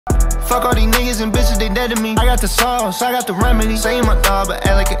Fuck all these niggas and bitches, they dead to me. I got the sauce, I got the remedy. Say you my dog, but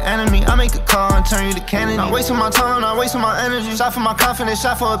act like an enemy. I make a call and turn you to Kennedy. Not wasting my time, not wasting my energy. Shot for my confidence,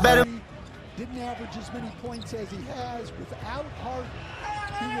 shot for a better. Didn't average as many points as he has. Without Harden,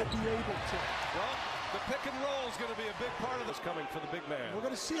 he will be able to. Well, the pick and roll is going to be a big part of this coming for the big man. We're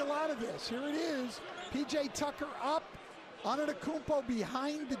going to see a lot of this. Here it is. PJ Tucker up. Antetoukoumpo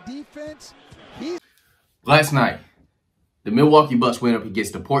behind the defense. Last night, the Milwaukee Bucks went up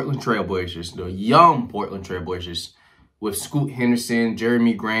against the Portland Trailblazers, the young Portland Trailblazers, with Scoot Henderson,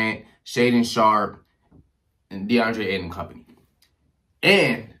 Jeremy Grant, Shaedon Sharpe, and DeAndre Ayton company.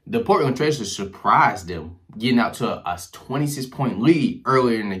 And the Portland Trailblazers surprised them, getting out to a 26-point lead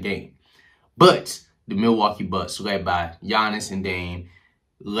earlier in the game. But the Milwaukee Bucks, led by Giannis and Dame,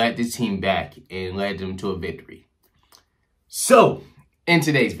 led the team back and led them to a victory. So, in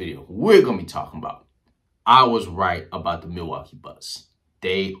today's video, we're going to be talking about, I was right about the Milwaukee Bucks.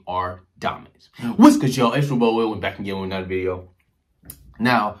 They are dominant. What's good, y'all? It's Will. We're back again with another video.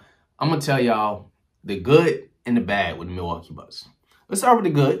 Now, I'm going to tell y'all the good and the bad with the Milwaukee Bucks. Let's start with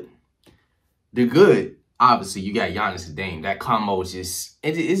the good. The good, obviously, you got Giannis and Dame. That combo is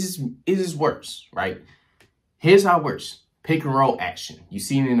just worse, right? Here's how it works. Pick and roll action. You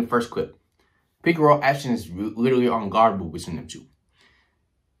seen it in the first clip. Pick and roll action is literally unguardable between them two.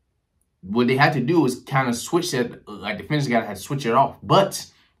 What they had to do is kind of switch that, like defenders got to have to switch it off. But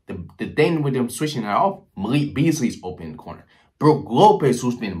the thing with them switching it off, Malik Beasley's open in the corner. Brook Lopez,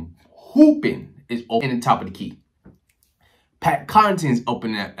 who's been hooping, is open in the top of the key. Pat Connaughton's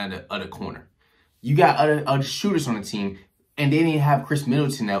open at the other corner. You got other shooters on the team, and they didn't have Chris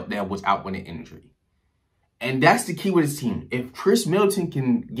Middleton that was out with an injury. And that's the key with his team. If Chris Middleton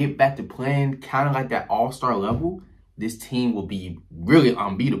can get back to playing kind of like that all-star level, this team will be really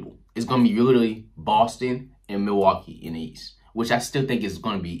unbeatable. It's going to be literally Boston and Milwaukee in the East, which I still think is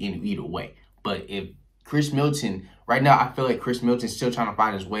going to be in either way. But if Chris Middleton, right now, I feel like Chris Middleton's still trying to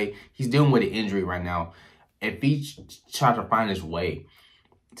find his way. He's dealing with an injury right now. If he tries to find his way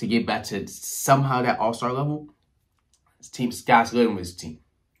to get back to somehow that all-star level, his team, sky's the limit with his team.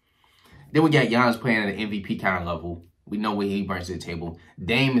 Then we got Giannis playing at an MVP kind of level. We know what he brings to the table.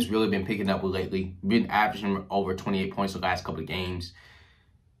 Dame has really been picking up with lately. Been averaging over 28 points the last couple of games.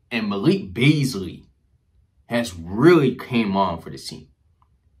 And Malik Beasley has really came on for this team.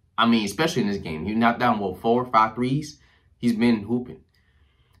 I mean, especially in this game. He knocked down, what, 4 or 5 threes? He's been hooping.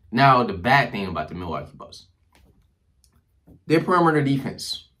 Now, the bad thing about the Milwaukee Bucks. Their perimeter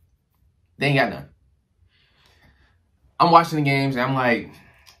defense. They ain't got none. I'm watching the games and I'm like,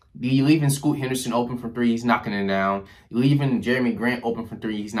 you're leaving Scoot Henderson open for 3, he's knocking it down. You're leaving Jeremy Grant open for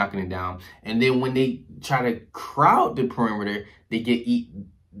 3, he's knocking it down. And then when they try to crowd the perimeter, they get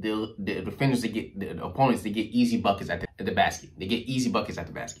the defenders, the opponents, they get easy buckets at the basket. They get easy buckets at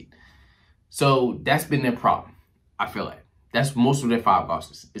the basket. So that's been their problem, I feel like. That's most of their 5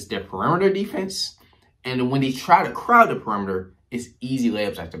 losses. It's their perimeter defense. And then when they try to crowd the perimeter, it's easy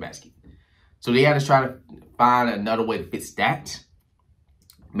layups at the basket. So they had to try to find another way to fix that.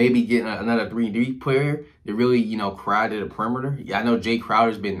 Maybe get another 3D player that really, crowded the perimeter. Yeah, I know Jay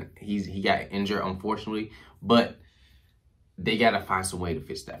Crowder's he got injured, unfortunately. But they got to find some way to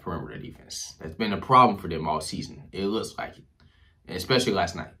fix that perimeter defense. That's been a problem for them all season. It looks like it, especially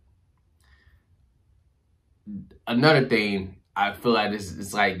last night. Another thing, I feel like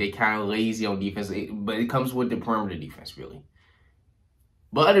it's like they kind of lazy on defense, but it comes with the perimeter defense, really.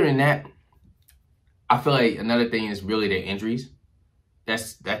 But other than that, I feel like another thing is really their injuries.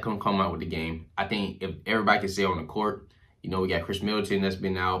 That can come out with the game. I think if everybody can stay on the court, we got Chris Middleton that's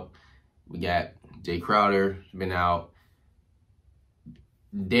been out. We got Jay Crowder been out.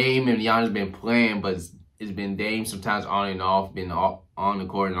 Dame and Giannis been playing, but it's been Dame sometimes on and off, been on the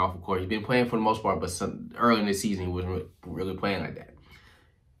court and off the court. He's been playing for the most part, but early in the season, he wasn't really playing like that.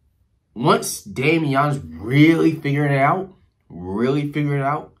 Once Dame and Giannis really figure it out,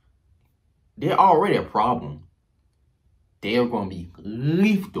 they're already a problem. They are going to be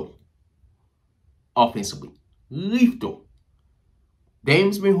lethal offensively. Lethal.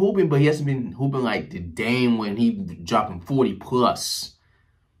 Dame's been hooping, but he hasn't been hooping like the Dame when he dropping 40 plus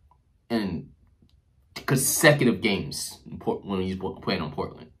in consecutive games when he's playing on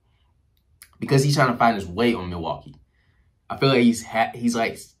Portland. Because he's trying to find his way on Milwaukee. I feel like he's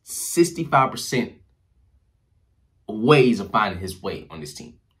like 65% ways of finding his way on this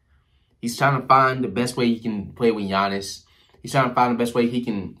team. He's trying to find the best way he can play with Giannis. He's trying to find the best way he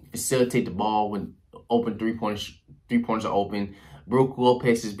can facilitate the ball when open three-pointers are open. Brook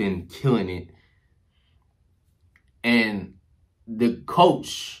Lopez has been killing it. And the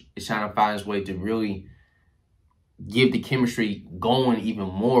coach is trying to find his way to really give the chemistry going even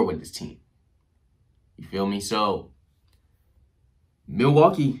more with this team. You feel me? So,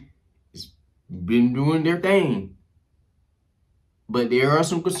 Milwaukee has been doing their thing. But there are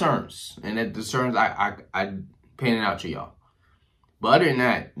some concerns. And that concerns I painted out to y'all. But other than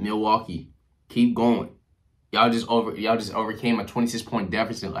that, Milwaukee, keep going. Y'all just overcame a 26-point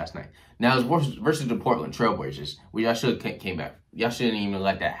deficit last night. Now it was versus the Portland Trailblazers, which y'all should have came back. Y'all shouldn't even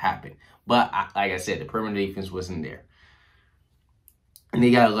let that happen. But like I said, the perimeter defense wasn't there, and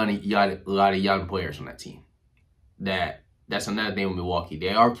they got a lot of young players on that team. That's another thing with Milwaukee. They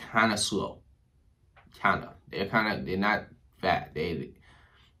are kind of slow. They're not fast.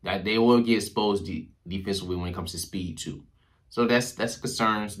 They will get exposed defensively when it comes to speed too. So that's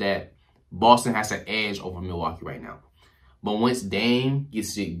concerns that Boston has an edge over Milwaukee right now. But once Dame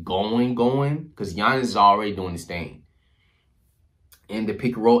gets it going, because Giannis is already doing his thing, and the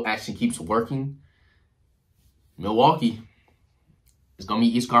pick and roll action keeps working, Milwaukee is going to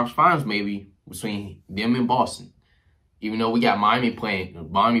be East Conference Finals maybe between them and Boston. Even though we got Miami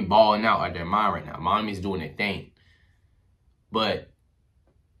balling out at their mind right now. Miami's doing their thing. But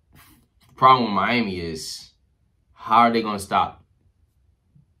the problem with Miami is, how are they going to stop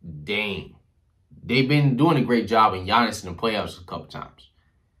Dame? They've been doing a great job in Giannis in the playoffs a couple times.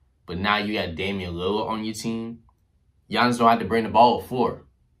 But now you got Damian Lillard on your team. Giannis don't have to bring the ball forward.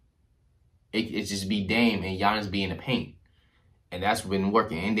 It just be Dame and Giannis be in the paint. And that's been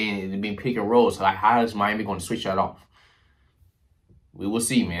working. And then it's been pick and rolls. So like, how is Miami going to switch that off? We will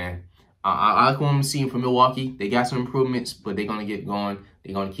see, man. I like what I'm seeing from Milwaukee. They got some improvements, but they're going to get going.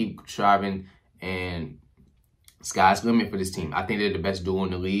 They're going to keep striving. And sky's the limit for this team. I think they're the best duo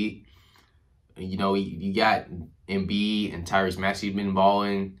in the league. You know, you got Embiid and Tyrese Maxey been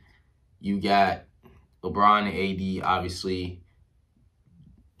balling. You got LeBron and AD, obviously.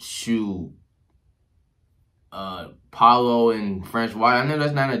 Shoot. Paolo and French White. I know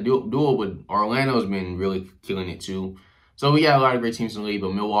that's not a duo, but Orlando's been really killing it too. So we got a lot of great teams in the league,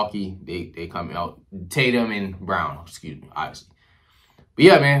 but Milwaukee, they come out. Tatum and Brown, excuse me, obviously. But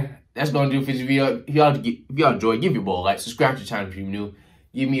yeah, man, that's going to do it for this video. If y'all enjoyed, give your boy a like. Subscribe to the channel if you're new.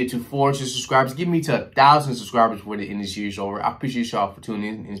 Give me to 400 subscribers. Give me to 1,000 subscribers before the end of the series over. I appreciate y'all for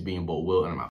tuning in. It's being bold Will, and I'm out.